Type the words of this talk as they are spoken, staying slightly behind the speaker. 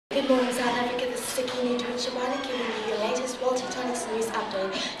Shabani giving you your latest World Tectonics news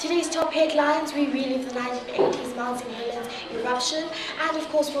update. Today's top headlines: we relive the 1980s Mount St. Helens eruption, and of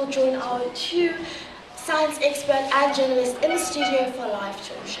course we'll join our two science expert and journalist in the studio for a live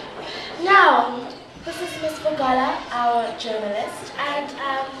talk show. Now, this is Ms. Vogala, our journalist, and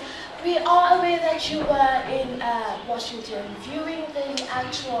we are aware that you were in Washington viewing the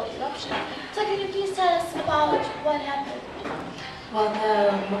actual eruption. So can you please tell us about what happened? Well,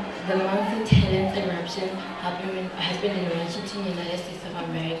 the Mount St. Helens eruption has been in Washington, United States of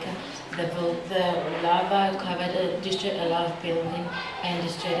America. The lava destroyed a lot of buildings and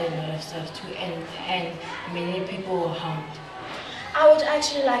destroyed a lot of stuff too, and many people were harmed. I would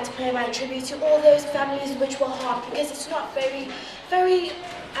actually like to pay my tribute to all those families which were harmed, because it's not very,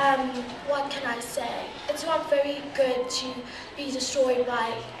 what can I say? It's not very good to be destroyed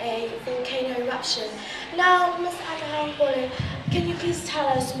by a volcano eruption. Now, Ms. Akahangole, can you please tell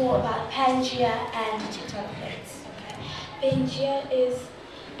us more about Pangea and tectonic plates? Pangea is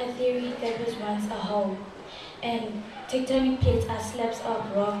a theory that was once a hole, and tectonic plates are slabs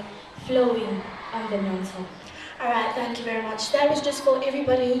of rock flowing on the mantle. Alright, thank you very much. That was just for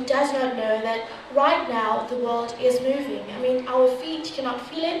everybody who does not know that right now the world is moving. I mean, our feet cannot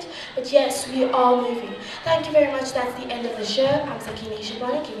feel it, but yes, we are moving. Thank you very much. That's the end of the show. I'm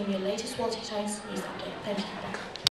Tectonika giving you the latest World Tectonics news update. Thank you.